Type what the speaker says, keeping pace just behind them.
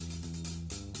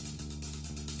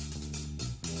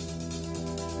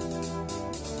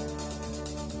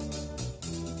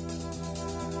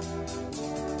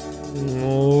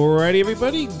Alrighty,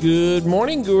 everybody. Good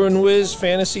morning. Guru and Wiz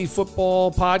Fantasy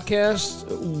Football Podcast,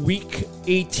 Week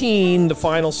 18, the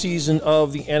final season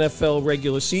of the NFL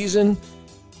regular season.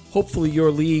 Hopefully your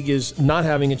league is not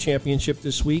having a championship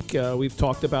this week. We've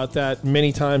talked about that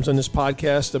many times on this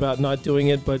podcast about not doing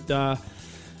it, but I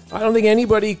don't think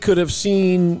anybody could have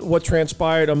seen what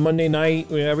transpired on Monday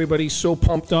night. Everybody's so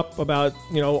pumped up about,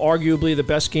 arguably the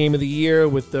best game of the year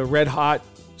with the red-hot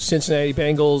Cincinnati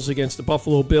Bengals against the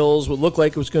Buffalo Bills. What looked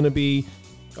like it was going to be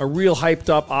a real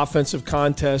hyped-up offensive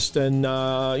contest, and,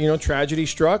 tragedy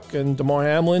struck, and Damar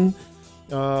Hamlin,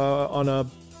 on a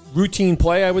routine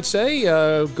play, I would say,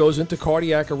 goes into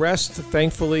cardiac arrest.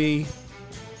 Thankfully,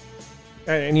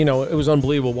 and it was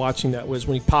unbelievable watching that, was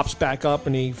when he pops back up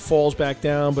and he falls back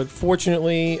down. But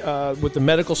fortunately, with the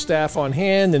medical staff on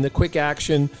hand and the quick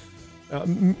action,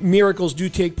 miracles do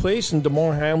take place, and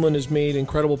Damar Hamlin has made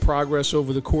incredible progress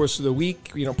over the course of the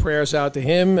week. Prayers out to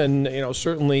him, and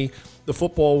certainly the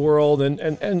football world and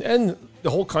the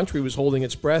whole country was holding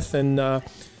its breath, and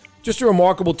just a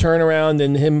remarkable turnaround,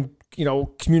 and him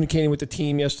communicating with the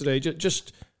team yesterday,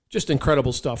 just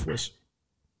incredible stuff. Was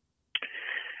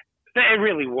it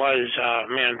really was,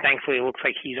 man. Thankfully, it looks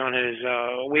like he's on his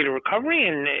way to recovery,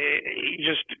 and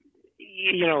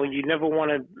you never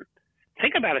want to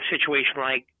think about a situation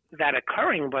like that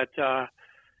occurring, but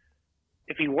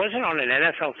if he wasn't on an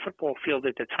NFL football field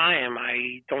at the time,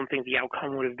 I don't think the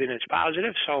outcome would have been as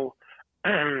positive. So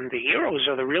the heroes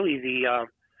are the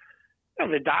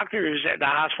doctors at the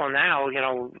hospital now.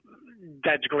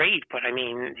 That's great, but I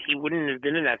mean, he wouldn't have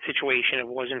been in that situation if it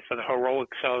wasn't for the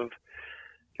heroics of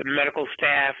the medical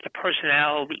staff, the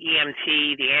personnel, the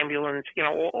EMT, the ambulance,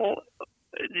 all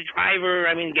the driver.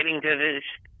 I mean, getting to this.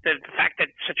 The fact that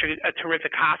such a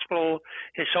terrific hospital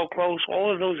is so close,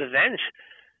 all of those events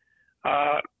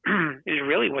is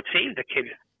really what saved the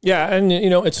kid. Yeah, and,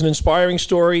 it's an inspiring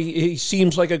story. He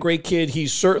seems like a great kid.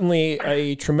 He's certainly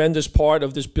a tremendous part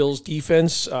of this Bills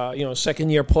defense.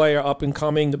 Second-year player, up and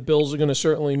coming. The Bills are going to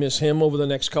certainly miss him over the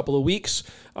next couple of weeks,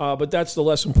 but that's the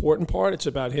less important part. It's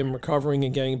about him recovering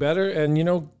and getting better, and,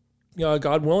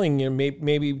 God willing,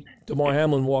 maybe Damar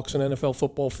Hamlin walks an NFL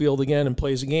football field again and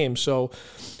plays a game. So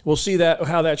we'll see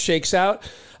how that shakes out.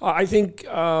 I think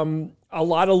a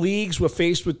lot of leagues were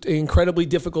faced with incredibly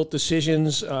difficult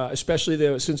decisions,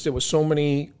 especially since there were so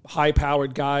many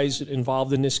high-powered guys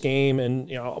involved in this game. And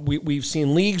we've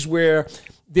seen leagues where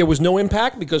there was no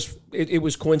impact because it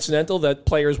was coincidental that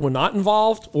players were not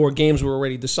involved or games were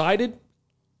already decided.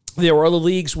 There were other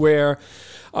leagues where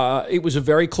it was a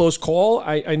very close call.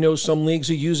 I know some leagues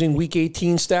are using Week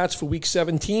 18 stats for Week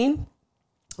 17.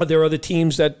 There are other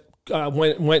teams that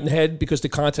went ahead because the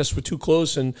contests were too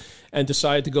close and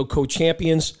decided to go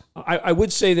co-champions. I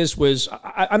would say this was,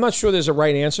 I'm not sure there's a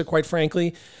right answer, quite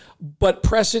frankly, but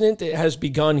precedent has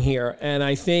begun here. And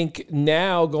I think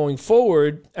now going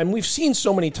forward, and we've seen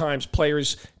so many times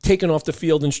players taken off the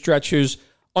field in stretchers,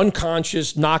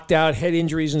 unconscious, knocked out, head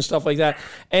injuries and stuff like that.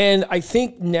 And I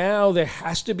think now there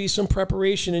has to be some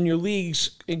preparation in your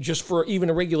leagues just for even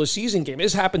a regular season game.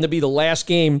 This happened to be the last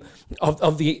game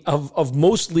of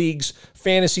most leagues'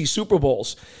 fantasy Super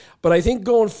Bowls. But I think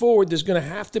going forward, there's going to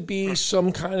have to be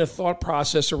some kind of thought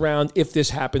process around if this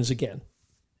happens again.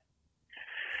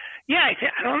 Yeah,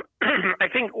 I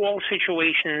think all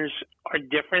situations are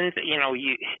different.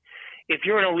 If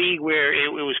you're in a league where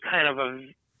it was kind of a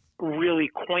really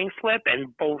coin flip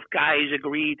and both guys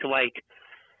agreed to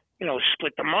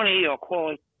split the money or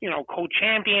call it,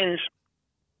 co-champions,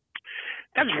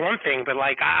 that's one thing. But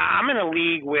I'm in a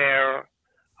league where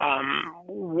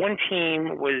one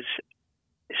team was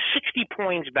 60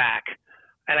 points back,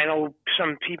 and I know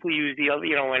some people use the other,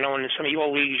 I know in some of your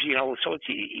leagues, so it's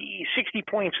 60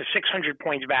 points or 600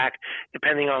 points back,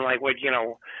 depending on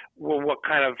what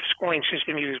kind of scoring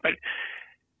system you use. But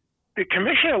the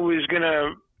commissioner was going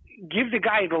to give the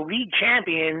guy the league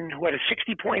champion who had a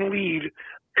 60-point lead,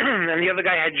 and the other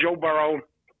guy had Joe Burrow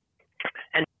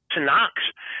and Knox.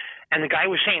 And the guy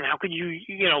was saying, how could you,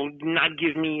 not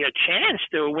give me a chance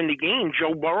to win the game?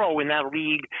 Joe Burrow in that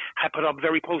league had put up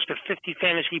very close to 50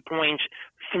 fantasy points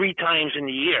 3 times in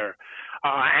the year,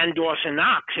 and Dawson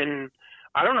Knox. And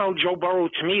I don't know, Joe Burrow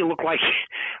to me looked like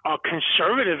a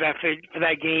conservative effort for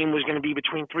that game was going to be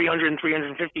between 300 and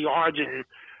 350 yards and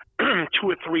 2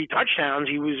 or 3 touchdowns.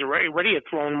 He was already had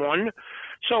thrown one.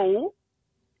 So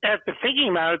after thinking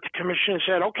about it, the commissioner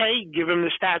said, okay, give him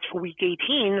the stats for Week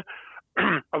 18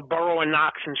 of Burrow and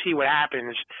Knox and see what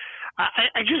happens.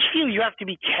 I just feel you have to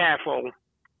be careful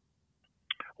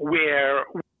where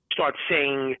we start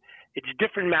saying it's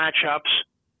different matchups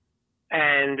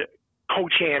and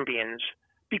co-champions,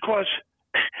 because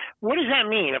what does that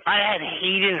mean? If I had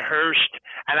Hayden Hurst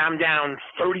and I'm down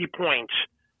 30 points,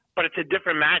 but it's a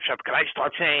different matchup, could I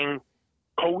start saying,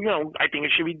 I think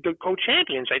it should be the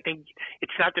co-champions. I think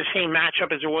it's not the same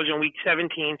matchup as it was in Week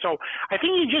 17. So I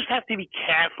think you just have to be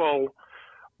careful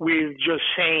with just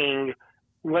saying,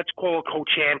 let's call it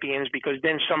co-champions, because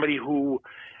then somebody who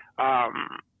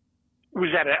was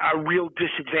at a real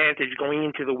disadvantage going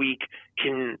into the week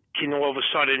can all of a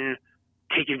sudden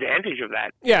take advantage of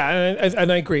that. Yeah,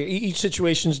 and I agree. Each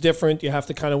situation is different. You have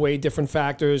to kind of weigh different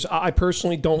factors. I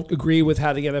personally don't agree with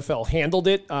how the NFL handled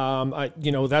it.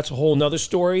 That's a whole nother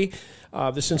story.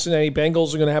 The Cincinnati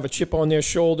Bengals are going to have a chip on their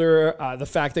shoulder. The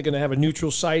fact they're going to have a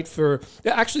neutral site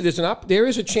actually, there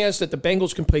is a chance that the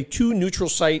Bengals can play 2 neutral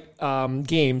site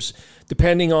games,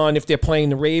 depending on if they're playing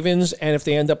the Ravens and if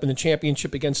they end up in the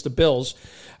championship against the Bills.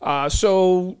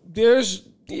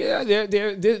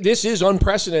 This is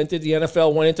unprecedented. The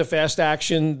NFL went into fast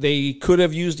action. They could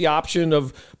have used the option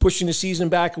of pushing the season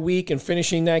back a week and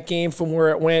finishing that game from where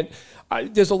it went.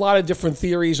 There's a lot of different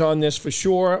theories on this for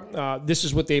sure. This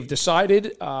is what they've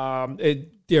decided.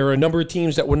 There are a number of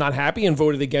teams that were not happy and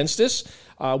voted against this,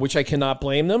 which I cannot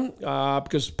blame them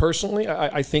because personally,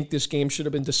 I think this game should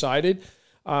have been decided.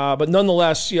 But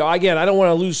nonetheless, again, I don't want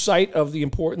to lose sight of the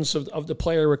importance of the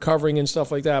player recovering and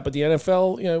stuff like that. But the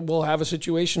NFL, will have a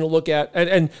situation to look at.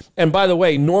 And by the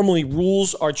way, normally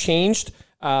rules are changed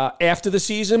after the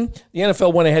season. The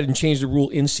NFL went ahead and changed the rule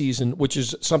in season, which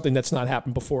is something that's not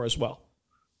happened before as well.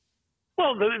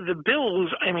 Well, the Bills,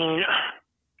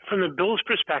 from the Bills'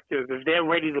 perspective, if they're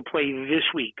ready to play this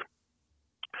week,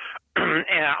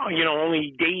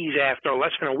 only days after,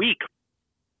 less than a week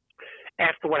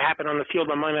after what happened on the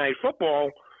field on Monday Night Football,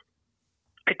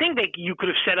 I think that you could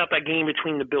have set up a game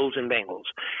between the Bills and Bengals.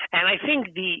 And I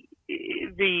think the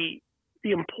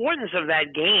importance of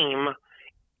that game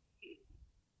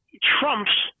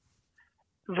trumps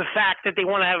the fact that they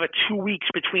want to have 2 weeks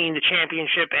between the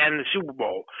championship and the Super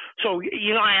Bowl. So,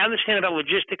 I understand about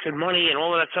logistics and money and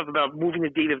all of that stuff about moving the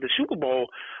date of the Super Bowl,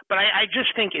 but I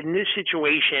just think in this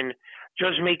situation,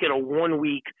 just make it a 1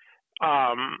 week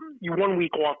 1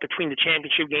 week off between the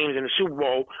championship games and the Super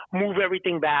Bowl, move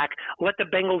everything back, let the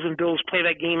Bengals and Bills play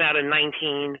that game out in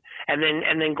 19, and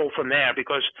then go from there,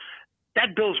 because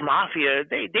that Bills Mafia,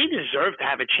 they deserve to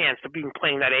have a chance to be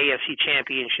playing that AFC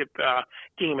Championship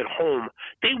game at home.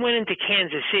 They went into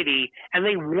Kansas City and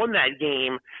they won that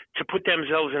game to put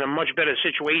themselves in a much better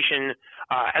situation,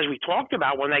 as we talked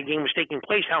about when that game was taking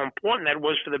place, how important that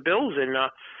was for the Bills. And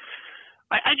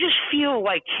I just feel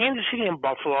like Kansas City and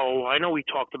Buffalo, I know we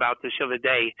talked about this the other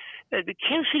day, the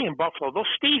Kansas City and Buffalo,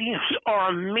 those stadiums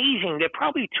are amazing. They're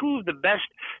probably two of the best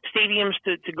stadiums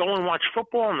to go and watch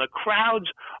football, and the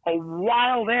crowds are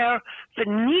wild there. For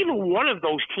neither one of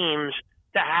those teams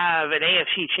to have an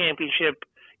AFC Championship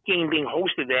game being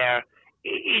hosted there,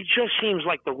 it just seems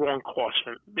like the wrong course,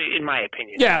 in my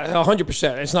opinion. Yeah,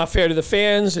 100%. It's not fair to the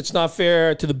fans. It's not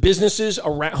fair to the businesses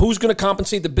around. Who's going to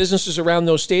compensate the businesses around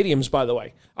those stadiums, by the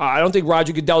way? I don't think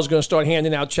Roger Goodell is going to start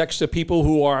handing out checks to people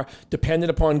who are dependent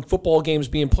upon football games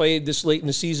being played this late in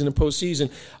the season and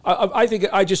postseason.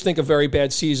 I just think a very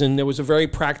bad season. There was a very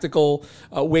practical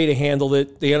way to handle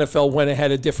it. The NFL went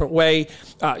ahead a different way.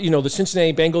 The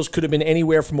Cincinnati Bengals could have been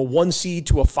anywhere from a 1 seed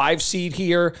to a 5 seed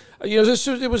here.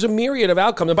 It was a myriad of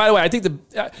outcomes. And by the way, I think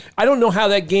I don't know how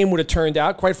that game would have turned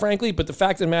out, quite frankly, but the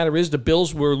fact of the matter is the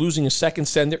Bills were losing a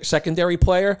secondary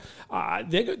player.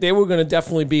 They were going to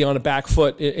definitely be on a back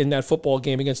foot in that football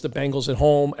game against the Bengals at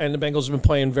home, and the Bengals have been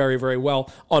playing very, very well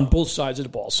on both sides of the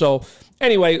ball. So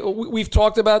anyway, we've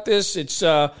talked about this. It's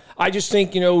I just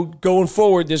think, going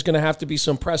forward, there's going to have to be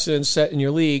some precedents set in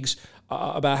your leagues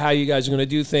about how you guys are going to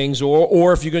do things,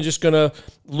 or if you're just going to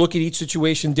look at each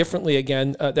situation differently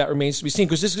again, that remains to be seen,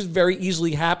 because this could very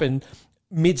easily happen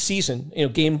mid-season,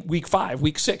 game week 5,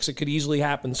 week 6, it could easily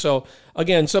happen. So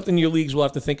again, something your leagues will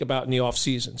have to think about in the off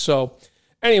season. So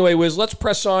anyway, Wiz, let's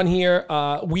press on here.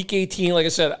 Week 18, like I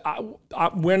said,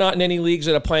 we're not in any leagues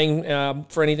that are playing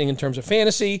for anything in terms of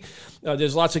fantasy.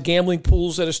 There's lots of gambling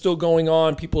pools that are still going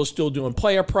on. People are still doing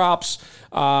player props,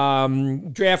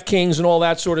 DraftKings, and all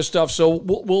that sort of stuff. So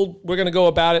we're going to go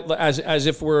about it as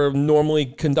if we're normally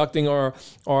conducting our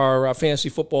fantasy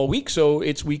football week. So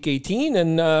it's week 18,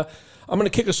 and I'm going to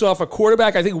kick us off a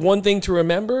quarterback. I think one thing to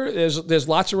remember, there's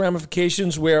lots of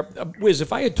ramifications where, Wiz,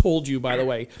 if I had told you, by the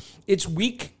way, it's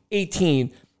week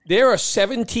 18, there are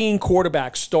 17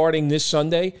 quarterbacks starting this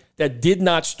Sunday that did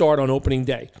not start on opening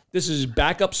day. This is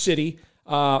backup city.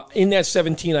 In that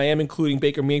 17, I am including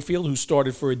Baker Mayfield, who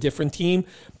started for a different team.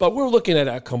 But we're looking at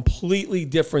a completely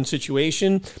different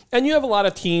situation. And you have a lot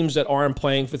of teams that aren't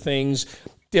playing for things.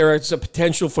 there is a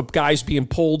potential for guys being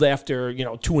pulled after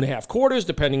 2.5 quarters,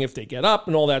 depending if they get up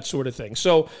and all that sort of thing.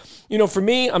 So, for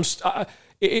me,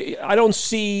 I don't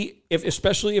see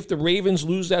especially if the Ravens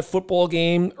lose that football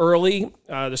game early.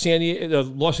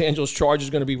 The Los Angeles Chargers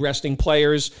are going to be resting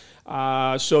players,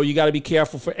 so you got to be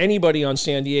careful for anybody on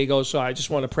San Diego. So I just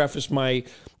want to preface my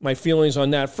feelings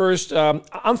on that. First,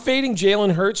 I'm fading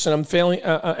Jalen Hurts and I'm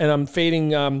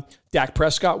fading Dak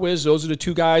Prescott. Those are the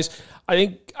two guys. I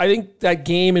think that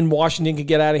game in Washington can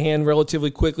get out of hand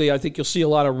relatively quickly. I think you'll see a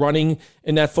lot of running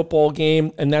in that football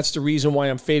game, and that's the reason why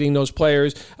I'm fading those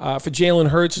players. For Jalen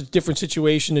Hurts, it's a different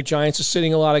situation. The Giants are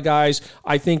sitting a lot of guys.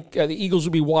 I think the Eagles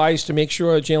would be wise to make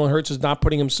sure Jalen Hurts is not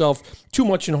putting himself too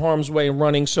much in harm's way in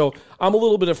running. So I'm a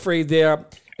little bit afraid there.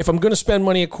 If I'm going to spend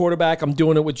money at quarterback, I'm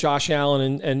doing it with Josh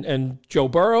Allen and Joe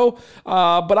Burrow.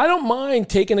 But I don't mind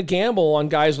taking a gamble on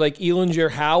guys like Ehlinger,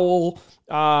 Howell,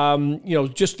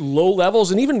 just low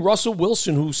levels, and even Russell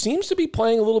Wilson, who seems to be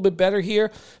playing a little bit better here,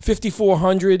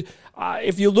 5,400.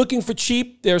 If you're looking for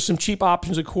cheap, there's some cheap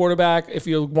options at quarterback. If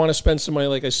you want to spend some money,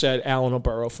 like I said, Allen or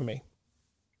Burrow for me.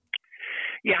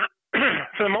 Yeah,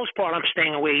 for the most part, I'm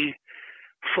staying away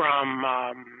from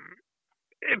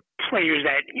players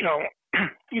that,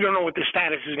 you don't know what the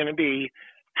status is going to be,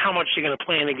 how much they're going to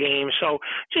play in the game. So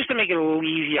just to make it a little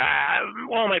easier,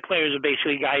 all my players are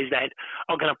basically guys that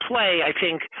are going to play. I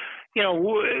think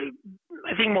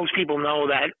most people know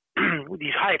that with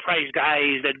these high-priced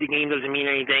guys that the game doesn't mean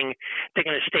anything, they're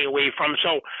going to stay away from.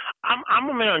 So I'm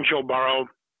in on Joe Burrow,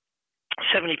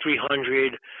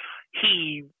 7,300.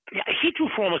 He threw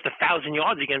for almost 1,000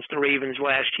 yards against the Ravens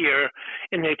last year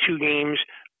in their two games.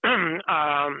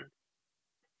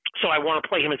 So I want to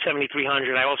play him at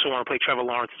 7,300. I also want to play Trevor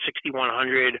Lawrence at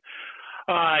 6,100.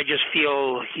 I just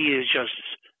feel he is just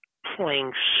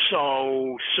playing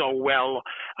so well.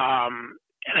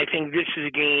 And I think this is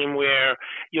a game where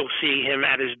you'll see him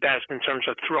at his best in terms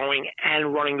of throwing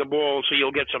and running the ball. So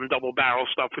you'll get some double barrel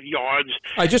stuff with yards.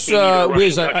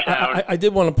 Wiz, I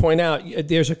did want to point out,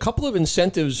 there's a couple of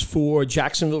incentives for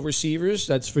Jacksonville receivers.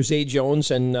 That's for Zay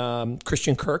Jones and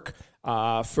Christian Kirk.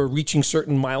 For reaching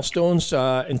certain milestones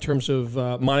in terms of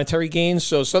monetary gains.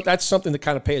 So that's something to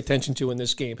kind of pay attention to in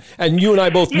this game. And you and I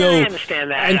both know. I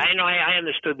understand that. I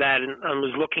understood that and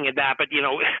was looking at that. But,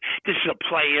 this is a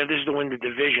player. This is to win the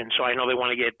division. So I know they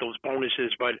want to get those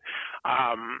bonuses. But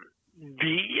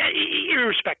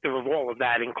irrespective of all of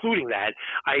that, including that,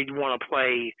 I want to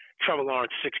play Trevor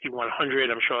Lawrence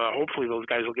 6,100. I'm sure hopefully those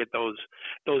guys will get those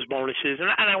bonuses. And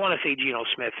I want to say Geno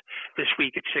Smith this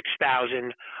week at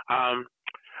 6,000. I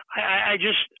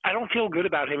don't feel good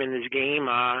about him in this game.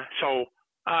 So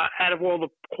out of all the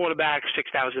quarterbacks,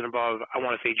 6,000 above, I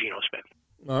want to say Geno Smith.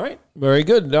 All right. Very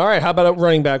good. All right. How about a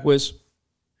running back, Wiz?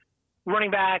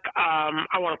 Running back,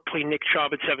 I want to play Nick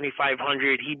Chubb at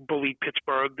 7,500. He bullied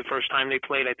Pittsburgh the first time they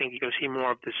played. I think you're going to see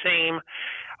more of the same.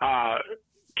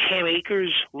 Cam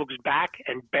Akers looks back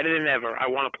and better than ever. I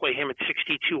want to play him at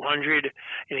 6,200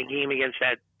 in a game against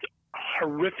that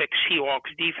horrific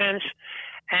Seahawks defense.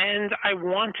 And I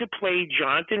want to play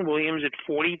Jonathan Williams at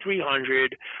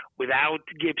 4,300 without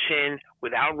Gibson,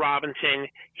 without Robinson.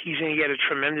 He's going to get a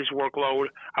tremendous workload.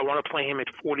 I want to play him at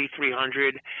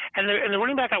 4,300. And the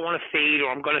running back I want to fade,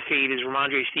 or I'm going to fade, is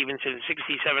Ramondre Stevenson at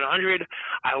 6,700.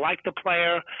 I like the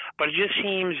player, but it just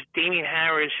seems Damian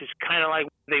Harris is kind of like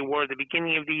they were at the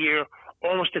beginning of the year,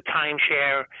 almost a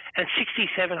timeshare. And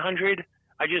 6,700,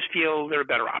 I just feel there are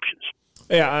better options.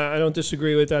 Yeah, I don't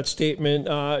disagree with that statement.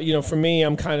 For me,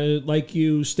 I'm kind of like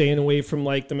you, staying away from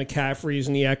like the McCaffreys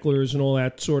and the Ecklers and all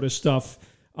that sort of stuff.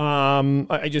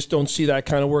 I just don't see that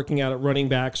kind of working out at running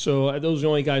back. So those are the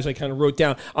only guys I kind of wrote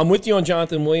down. I'm with you on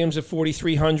Jonathan Williams at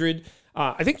 4,300.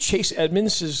 I think Chase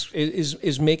Edmonds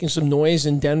is making some noise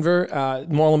in Denver.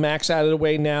 Marlon Mack's out of the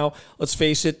way now. Let's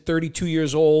face it, 32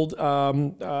 years old for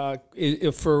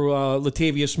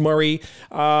Latavius Murray.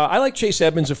 I like Chase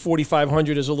Edmonds at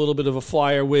 4,500 as a little bit of a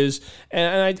flyer, Wiz.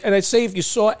 And I'd say if you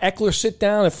saw Eckler sit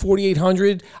down at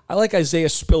 4,800, I like Isaiah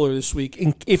Spiller this week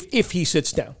if he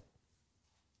sits down.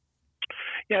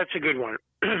 Yeah, that's a good one.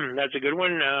 That's a good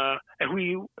one. And who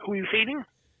are you fading?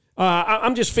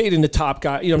 I'm just fading the top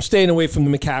guy. I'm staying away from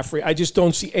the McCaffrey. I just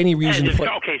don't see any reason to play.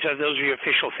 Okay, so those are your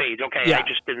official fades. Okay, yeah. I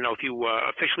just didn't know if you were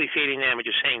officially fading them or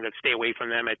just saying that stay away from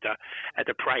them at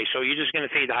the price. So you're just going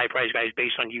to fade the high price guys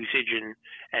based on usage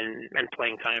and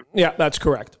playing time. Yeah, that's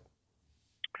correct.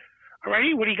 All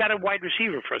righty, what do you got at wide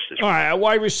receiver for us this week? All right, at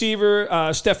wide receiver,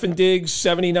 Stefon Diggs,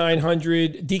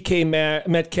 7,900, DK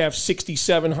Metcalf,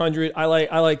 6,700. I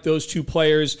like those two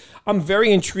players. I'm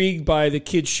very intrigued by the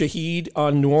kid Shaheed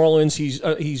on New Orleans. He's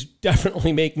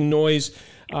definitely making noise.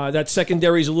 That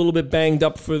secondary is a little bit banged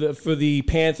up for the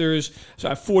Panthers. So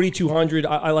at 4,200,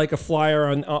 I like a flyer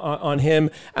on him.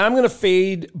 And I'm going to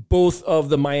fade both of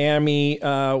the Miami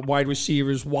wide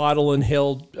receivers, Waddle and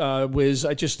Hill. Wiz,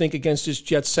 I just think against this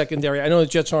Jets secondary, I know the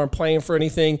Jets aren't playing for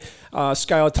anything.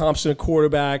 Skylar Thompson, a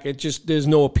quarterback. There's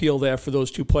no appeal there for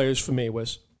those two players for me,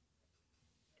 Wiz.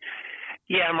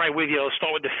 Yeah, I'm right with you. I'll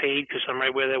start with the fade because I'm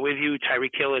right there with you.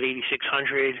 Tyreek Hill at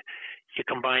 8,600. You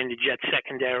combine the Jets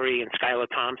secondary and Skylar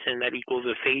Thompson, that equals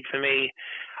a fade for me.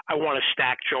 I want to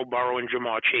stack Joe Burrow and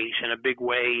Jamar Chase in a big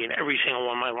way in every single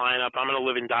one of my lineup. I'm going to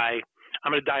live and die.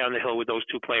 I'm going to die on the hill with those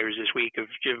two players this week. If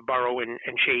Burrow and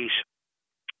Chase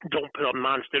don't put up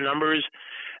monster numbers,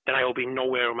 then I will be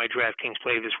nowhere in my DraftKings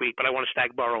play this week. But I want to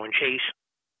stack Burrow and Chase.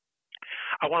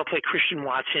 I want to play Christian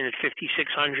Watson at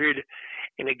 5,600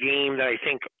 in a game that I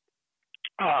think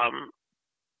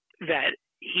that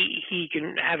he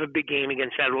can have a big game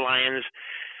against that Lions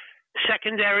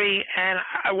secondary. And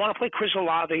I want to play Chris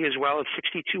Olave as well at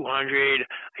 6,200.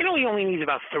 I know he only needs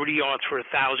about 30 yards for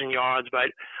 1,000 yards, but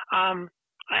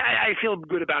I feel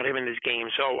good about him in this game.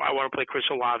 So I want to play Chris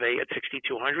Olave at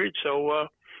 6,200. So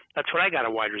that's what I got,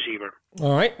 a wide receiver.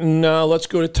 All right. And let's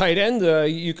go to tight end.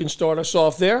 You can start us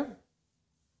off there.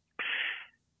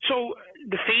 So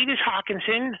the fade is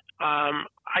Hawkinson.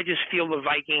 I just feel the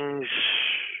Vikings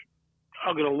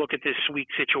are going to look at this week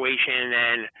situation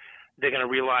and they're going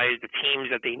to realize the teams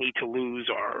that they need to lose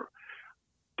are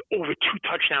over 2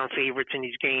 touchdown favorites in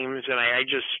these games. And I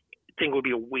just think it would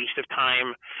be a waste of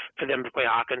time for them to play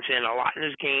Hawkinson a lot in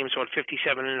this game. So at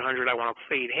 5,700, I want to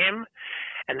fade him.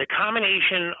 And the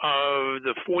combination of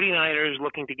the 49ers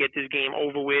looking to get this game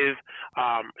over with,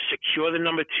 secure the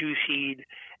number 2 seed,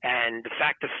 and the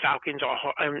fact the Falcons are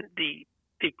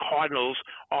the Cardinals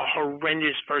are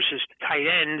horrendous versus tight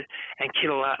end, and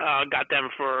Kittle got them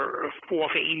for 4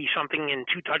 for 80-something and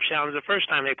 2 touchdowns the first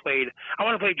time they played. I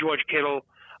want to play George Kittle.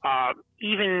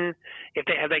 Even if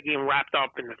they have that game wrapped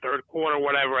up in the third quarter or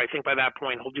whatever, I think by that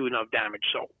point he'll do enough damage.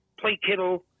 So play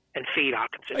Kittle and fade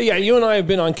Hawkinson. Yeah, you and I have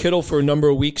been on Kittle for a number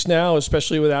of weeks now,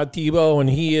 especially without Debo, and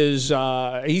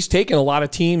he's taken a lot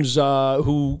of teams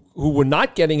who were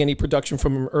not getting any production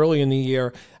from him early in the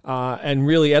year, and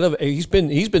really he's been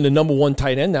the number 1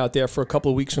 tight end out there for a couple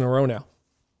of weeks in a row now.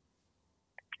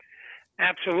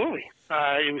 Absolutely.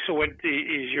 So what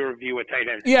is your view at tight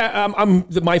end? Yeah,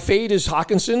 my fade is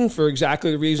Hawkinson for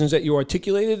exactly the reasons that you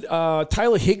articulated.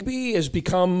 Tyler Higbee has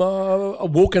become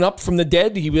woken up from the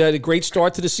dead. He had a great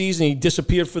start to the season. He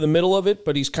disappeared for the middle of it,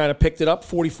 but he's kind of picked it up,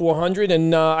 4,400.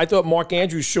 And I thought Mark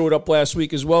Andrews showed up last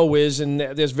week as well, Wiz, and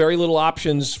there's very little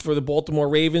options for the Baltimore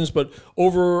Ravens, but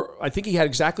I think he had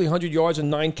exactly 100 yards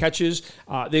and 9 catches.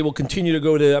 They will continue to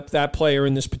go to that player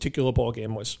in this particular ball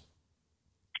game, Wiz.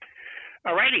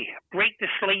 All righty, break the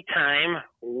slate time.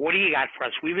 What do you got for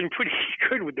us? We've been pretty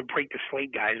good with the break the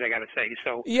slate guys, I got to say.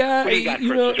 So yeah, what do you got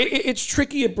for us this week? It's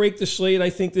tricky at break the slate,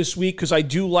 I think, this week because I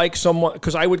do like someone,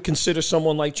 because I would consider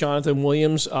someone like Jonathan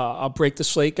Williams a break the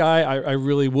slate guy. I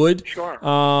really would. Sure.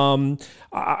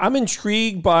 I'm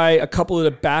intrigued by a couple of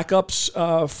the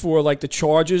backups for like the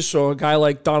Chargers. So a guy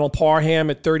like Donald Parham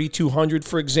at 3,200,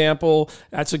 for example,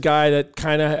 that's a guy that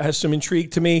kind of has some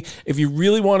intrigue to me. If you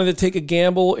really wanted to take a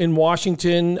gamble in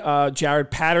Washington, Jared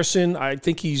Patterson, I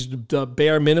think he's the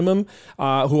bare minimum,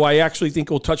 who I actually think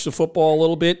will touch the football a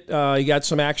little bit. He got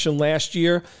some action last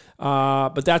year,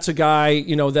 but that's a guy,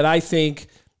 that I think,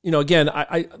 again,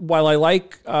 while I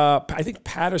like, I think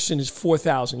Patterson is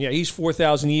 4,000. Yeah, he's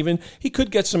 4,000 even. He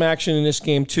could get some action in this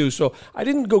game too. So I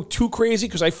didn't go too crazy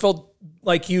because I felt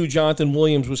like you, Jonathan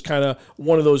Williams was kind of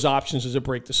one of those options as a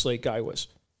break the slate guy was.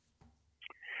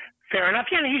 Fair enough.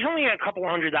 Yeah, he's only a couple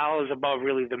 $100 above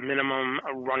really the minimum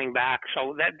running back,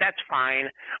 so that's fine.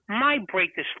 My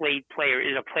break the slate player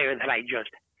is a player that I just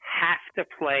have to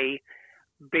play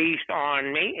based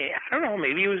on, I don't know,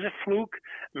 maybe it was a fluke,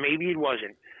 maybe it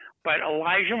wasn't. But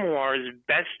Elijah Moore's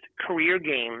best career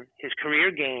game,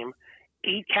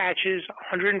 8 catches,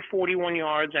 141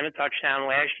 yards, and a touchdown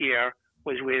last year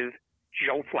was with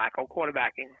Joe Flacco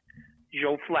quarterbacking.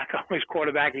 Joe Flacco is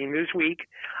quarterbacking this week.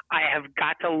 I have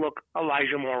got to look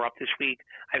Elijah Moore up this week.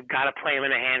 I've got to play him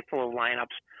in a handful of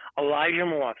lineups. Elijah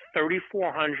Moore,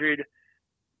 3,400,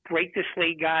 break the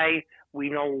slate guy. We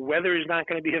know weather is not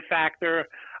going to be a factor.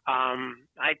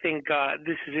 I think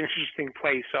this is an interesting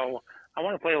play, so I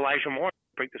want to play Elijah Moore.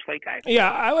 break the slate guy. Yeah,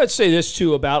 I would say this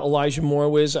too about Elijah Moore,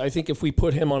 Wiz. I think if we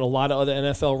put him on a lot of other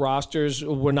NFL rosters,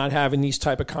 we're not having these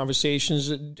type of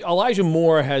conversations. Elijah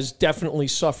Moore has definitely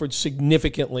suffered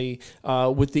significantly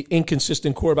with the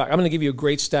inconsistent quarterback. I'm going to give you a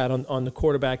great stat on the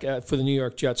quarterback for the New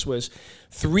York Jets, Wiz.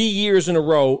 3 years in a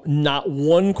row, not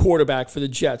one quarterback for the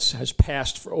Jets has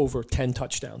passed for over 10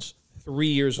 touchdowns. 3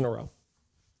 years in a row.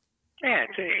 Yeah,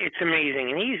 it's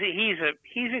amazing, and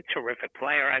he's a terrific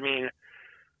player. I mean,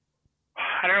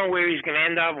 I don't know where he's going to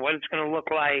end up, what it's going to look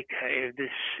like. If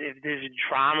there's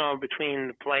drama between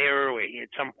the player, where at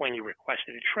some point he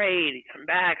requested a trade, he come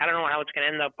back. I don't know how it's going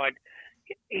to end up, but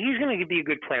he's going to be a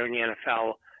good player in the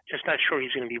NFL. Just not sure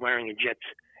he's going to be wearing a Jets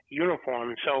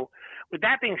uniform. So, with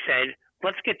that being said,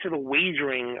 let's get to the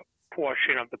wagering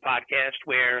portion of the podcast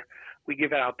where we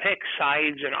give out picks,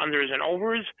 sides, and unders and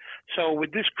overs. So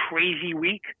with this crazy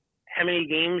week, how many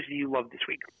games do you love this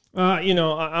week?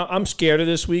 I'm scared of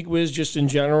this week, Wiz, just in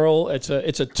general. It's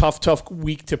a tough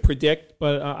week to predict,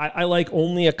 but I like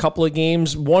only a couple of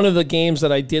games. One of the games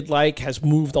that I did like has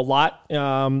moved a lot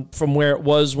from where it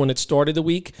was when it started the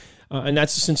week. And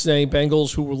that's the Cincinnati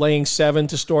Bengals, who were laying 7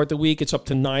 to start the week. It's up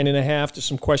to 9.5. There's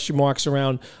some question marks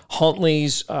around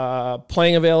Huntley's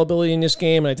playing availability in this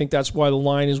game, and I think that's why the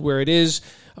line is where it is.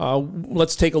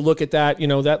 Let's take a look at that.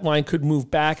 That line could move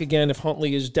back again if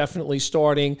Huntley is definitely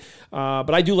starting.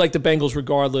 But I do like the Bengals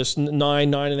regardless.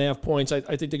 9.5 points. I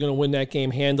think they're going to win that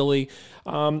game handily.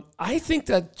 I think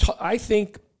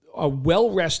a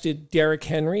well-rested Derrick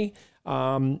Henry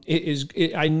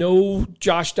I know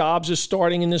Josh Dobbs is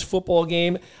starting in this football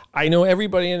game. I know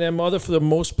everybody and their mother, for the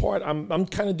most part, I'm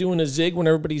kind of doing a zig when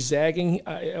everybody's zagging,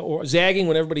 or zagging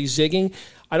when everybody's zigging.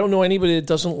 I don't know anybody that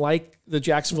doesn't like the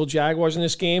Jacksonville Jaguars in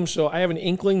this game, so I have an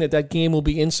inkling that game will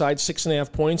be inside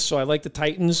 6.5 points, so I like the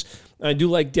Titans. I do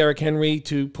like Derrick Henry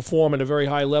to perform at a very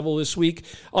high level this week.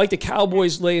 I like the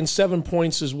Cowboys laying 7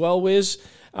 points as well, Wiz.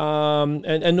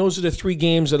 And those are the 3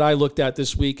 games that I looked at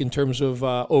this week in terms of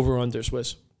over-unders,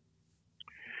 Wiz.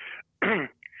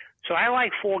 So I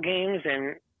like 4 games,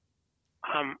 and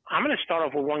I'm going to start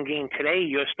off with one game today.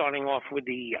 You're starting off with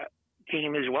the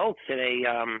game as well today.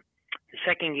 The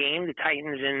second game, the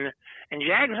Titans and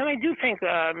Jags. And I do think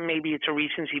maybe it's a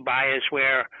recency bias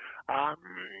where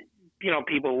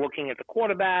people looking at the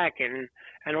quarterback and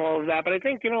all of that. But I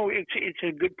think, it's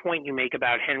a good point you make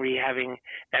about Henry having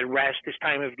that rest this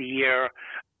time of the year.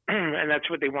 And that's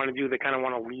what they want to do. They kind of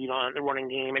want to lead on the running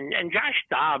game. And Josh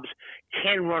Dobbs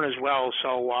can run as well.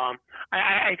 So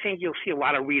I think you'll see a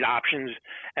lot of read options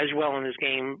as well in this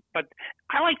game. But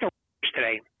I like the Raiders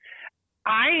today.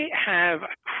 I have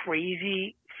a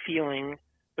crazy feeling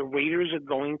the Raiders are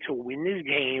going to win this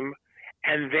game,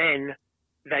 and then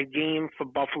that game for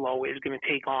Buffalo is going to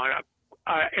take on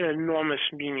an enormous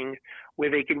meaning where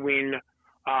they could win,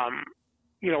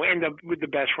 end up with the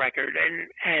best record.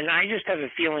 And I just have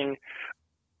a feeling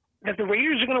that the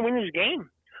Raiders are going to win this game.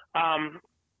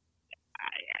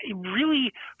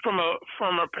 Really, from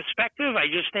a perspective, I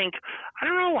just think, I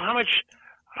don't know how much,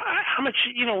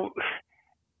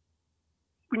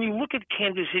 when you look at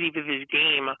Kansas City for this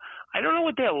game, I don't know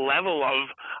what their level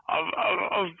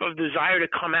of desire to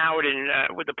come out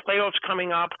and with the playoffs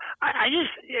coming up. I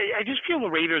just feel the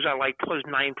Raiders are like plus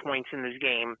 9 points in this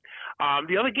game.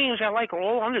 The other games I like are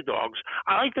all underdogs.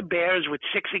 I like the Bears with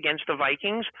 6 against the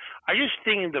Vikings. I just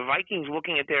think the Vikings,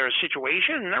 looking at their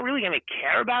situation, are not really going to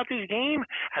care about this game.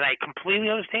 And I completely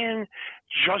understand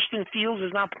Justin Fields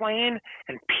is not playing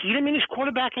and Peterman is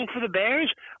quarterbacking for the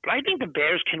Bears, but I think the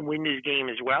Bears can win this game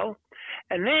as well.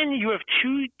 And then you have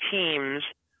 2 teams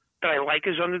that I like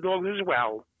as underdogs as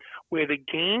well, where the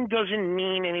game doesn't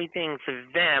mean anything for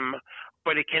them,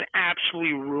 but it can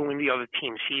absolutely ruin the other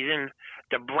team's season.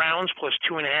 The Browns plus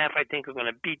 2.5, I think, are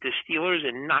going to beat the Steelers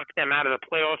and knock them out of the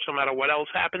playoffs no matter what else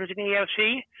happens in the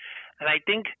AFC. And I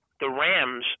think the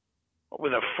Rams,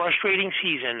 with a frustrating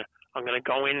season, are going to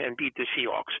go in and beat the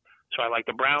Seahawks. So I like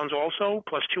the Browns also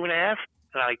plus 2.5.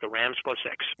 And I like the Rams plus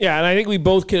 6. Yeah, and I think we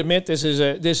both can admit this is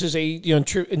a in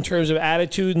terms of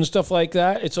attitude and stuff like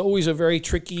that, it's always a very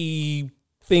tricky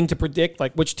thing to predict,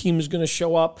 like which team is going to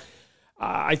show up.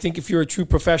 I think if you're a true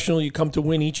professional, you come to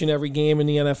win each and every game in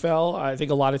the NFL. I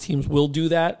think a lot of teams will do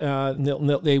that.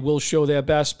 They will show their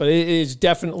best, but it is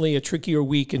definitely a trickier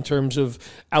week in terms of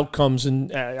outcomes,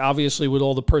 and obviously with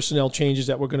all the personnel changes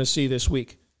that we're going to see this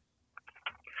week.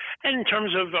 And in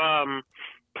terms of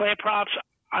player props,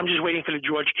 I'm just waiting for the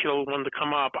George Kittle one to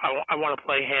come up. I want to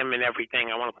play him in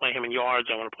everything. I want to play him in yards.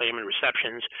 I want to play him in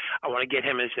receptions. I want to get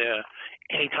him as a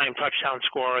anytime touchdown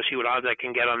scorer, see what odds I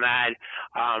can get on that.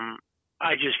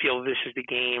 I just feel this is the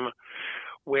game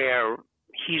where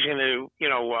he's going to,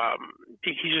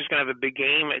 he's just going to have a big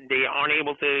game. They aren't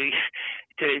able to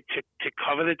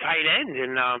cover the tight end,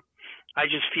 and I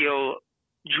just feel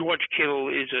George Kittle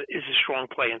is a strong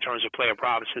play in terms of player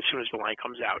props as soon as the line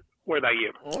comes out. What about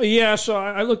you? Yeah, so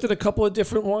I looked at a couple of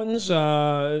different ones,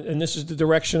 and this is the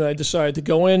direction I decided to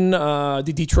go in.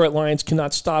 The Detroit Lions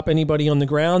cannot stop anybody on the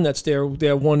ground. That's their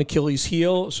one Achilles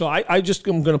heel. So I just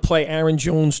am going to play Aaron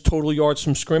Jones total yards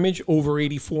from scrimmage over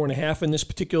 84.5 in this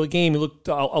particular game. He looked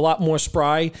a lot more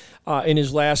spry in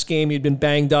his last game. He'd been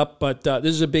banged up, but this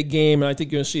is a big game, and I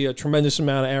think you're going to see a tremendous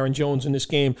amount of Aaron Jones in this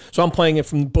game. So I'm playing it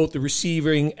from both the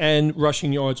receiving and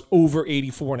rushing yards over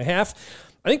 84.5.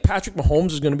 I think Patrick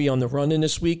Mahomes is going to be on the run in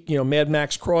this week. Mad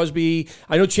Max Crosby.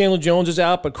 I know Chandler Jones is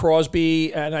out, but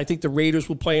Crosby, and I think the Raiders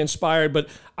will play inspired. But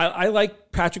I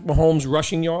like Patrick Mahomes'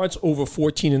 rushing yards over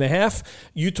 14.5.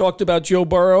 You talked about Joe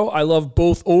Burrow. I love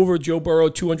both over Joe Burrow,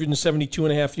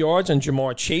 272.5 yards, and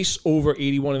Jamar Chase over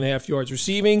 81.5 yards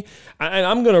receiving. And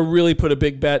I'm going to really put a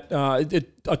big bet, a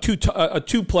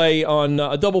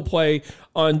double play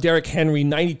on Derrick Henry,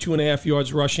 92.5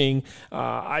 yards rushing.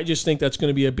 I just think that's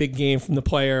going to be a big game from the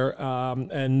player.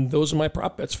 And those are my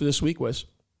prop bets for this week, Wiz.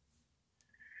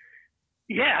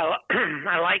 Yeah,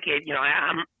 I like it.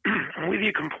 I'm with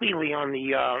you completely on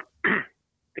the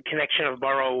connection of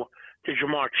Burrow to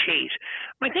Jamar Chase.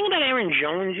 My thing about Aaron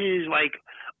Jones is,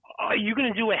 are you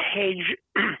going to do a hedge?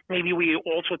 Maybe we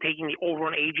also taking the over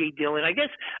on A.J. Dillon. I guess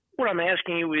what I'm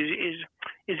asking you is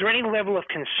there any level of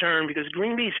concern? Because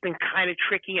Green Bay's been kind of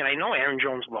tricky, and I know Aaron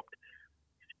Jones looked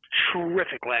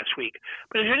terrific last week.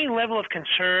 But is there any level of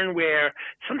concern where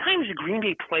sometimes the Green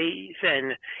Bay plays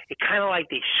and it kind of like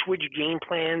they switch game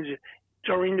plans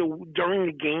during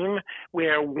the game,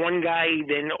 where one guy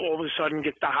then all of a sudden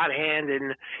gets the hot hand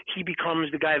and he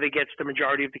becomes the guy that gets the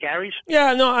majority of the carries?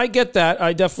 Yeah, no, I get that.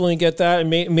 I definitely get that. And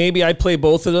maybe I play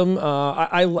both of them.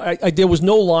 There was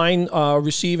no line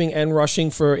receiving and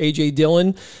rushing for A.J.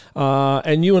 Dillon.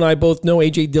 And you and I both know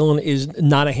A.J. Dillon is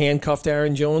not a handcuffed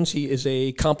Aaron Jones. He is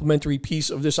a complementary piece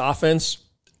of this offense.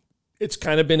 It's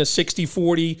kind of been a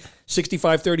 60-40,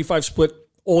 65-35 split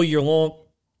all year long.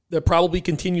 That probably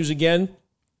continues again.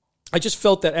 I just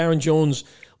felt that Aaron Jones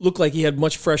looked like he had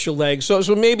much fresher legs. So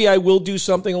maybe I will do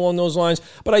something along those lines.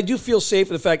 But I do feel safe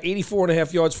with the fact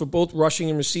 84.5 yards for both rushing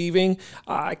and receiving.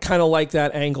 I kind of like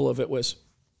that angle of it, Wiz.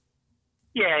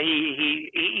 Yeah, he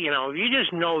you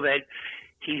just know that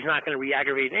he's not going to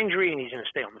re-aggravate an injury and he's going to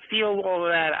stay on the field, all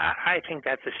of that. I think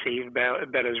that's a safe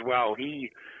bet as well.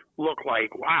 He looked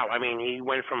like, wow. I mean, he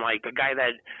went from a guy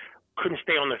that couldn't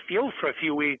stay on the field for a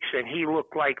few weeks, and he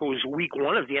looked like it was week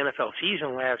one of the NFL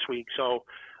season last week. So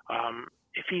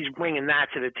if he's bringing that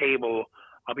to the table,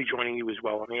 I'll be joining you as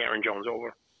well on the Aaron Jones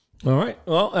over. All right.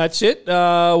 Well, that's it.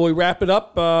 We wrap it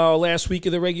up last week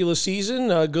of the regular season.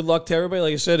 Good luck to everybody.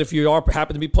 Like I said, if you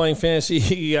happen to be playing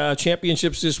fantasy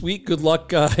championships this week, good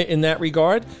luck in that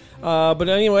regard. But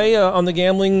anyway, on the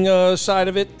gambling side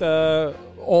of it,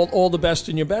 all the best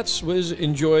in your bets. Wiz,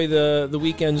 enjoy the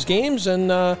weekend's games.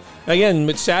 And again,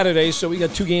 it's Saturday, so we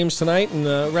got 2 games tonight and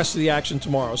the rest of the action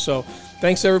tomorrow. So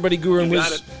thanks, everybody, Guru and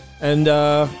Wiz. And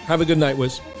have a good night,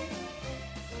 Wiz.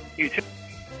 You too.